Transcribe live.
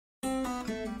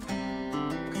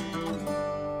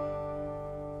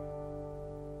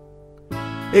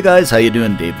Hey guys, how you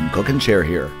doing? Dave from Cook and Share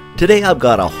here. Today I've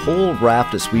got a whole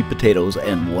raft of sweet potatoes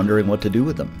and wondering what to do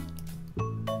with them.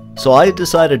 So I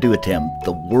decided to attempt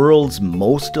the world's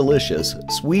most delicious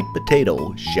sweet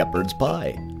potato shepherd's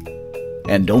pie.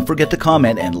 And don't forget to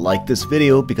comment and like this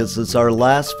video because it's our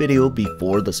last video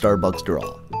before the Starbucks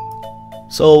draw.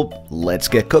 So let's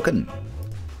get cooking.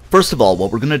 First of all,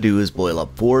 what we're going to do is boil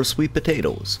up 4 sweet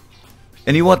potatoes.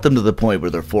 And you want them to the point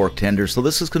where they're fork tender, so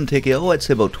this is going to take you, I'd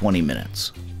say about 20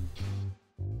 minutes.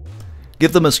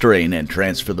 Give them a strain and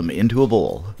transfer them into a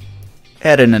bowl.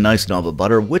 Add in a nice knob of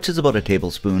butter, which is about a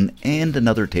tablespoon, and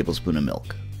another tablespoon of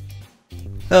milk.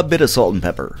 A bit of salt and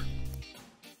pepper.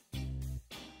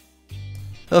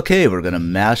 Okay, we're going to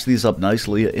mash these up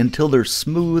nicely until they're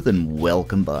smooth and well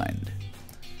combined.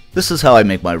 This is how I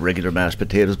make my regular mashed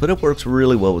potatoes, but it works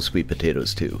really well with sweet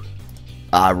potatoes too.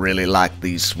 I really like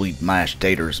these sweet mashed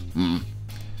taters.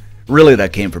 Really,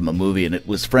 that came from a movie and it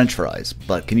was French fries,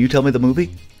 but can you tell me the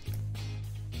movie?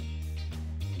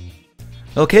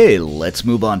 Okay, let's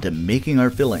move on to making our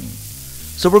filling.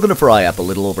 So we're going to fry up a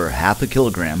little over half a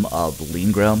kilogram of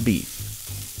lean ground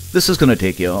beef. This is going to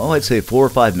take you, I'd say 4 or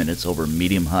 5 minutes over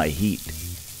medium-high heat.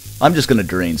 I'm just going to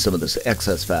drain some of this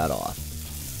excess fat off.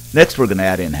 Next, we're going to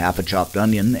add in half a chopped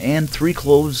onion and 3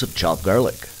 cloves of chopped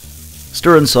garlic.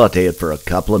 Stir and saute it for a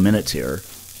couple of minutes here.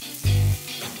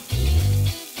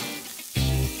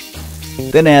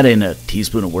 Then add in a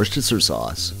teaspoon of Worcestershire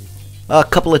sauce, a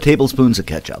couple of tablespoons of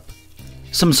ketchup,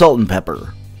 some salt and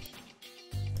pepper,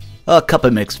 a cup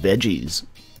of mixed veggies,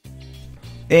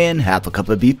 and half a cup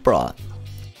of beef broth.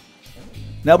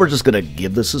 Now we're just going to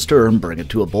give this a stir and bring it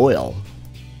to a boil.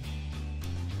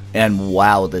 And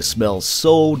wow, this smells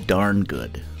so darn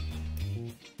good.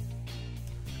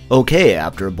 Okay,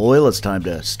 after a boil, it's time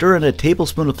to stir in a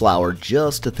tablespoon of flour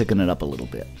just to thicken it up a little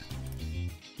bit.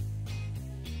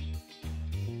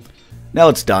 Now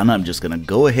it's done, I'm just going to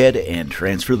go ahead and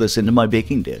transfer this into my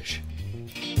baking dish.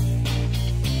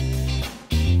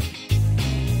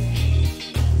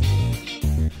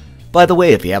 By the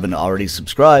way, if you haven't already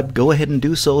subscribed, go ahead and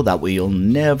do so, that way you'll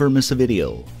never miss a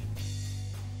video.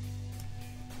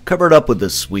 Cover it up with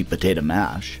this sweet potato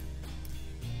mash.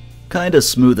 Kinda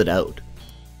smooth it out.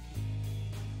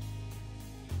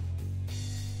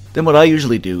 Then what I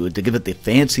usually do to give it the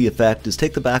fancy effect is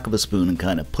take the back of a spoon and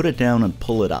kind of put it down and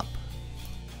pull it up.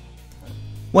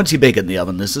 Once you bake it in the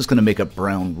oven, this is going to make it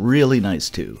brown really nice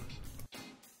too.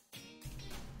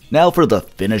 Now for the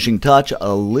finishing touch,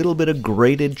 a little bit of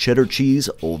grated cheddar cheese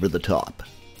over the top.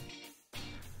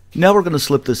 Now we're going to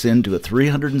slip this into a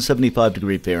 375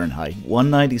 degree Fahrenheit,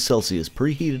 190 Celsius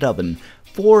preheated oven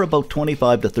for about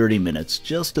 25 to 30 minutes,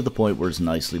 just to the point where it's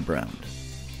nicely browned.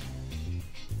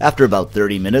 After about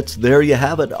 30 minutes, there you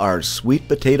have it, our sweet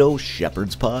potato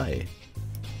shepherd's pie.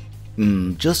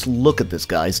 Just look at this,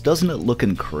 guys. Doesn't it look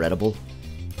incredible?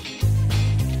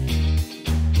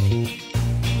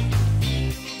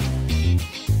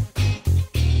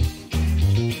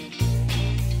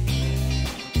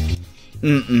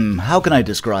 How can I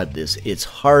describe this? It's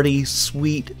hearty,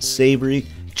 sweet, savory,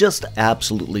 just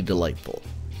absolutely delightful.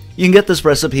 You can get this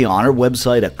recipe on our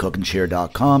website at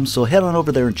cookandshare.com, so head on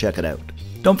over there and check it out.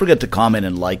 Don't forget to comment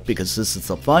and like because this is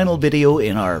the final video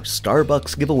in our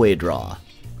Starbucks giveaway draw.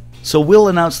 So we'll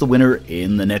announce the winner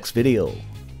in the next video.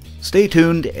 Stay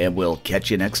tuned and we'll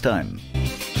catch you next time.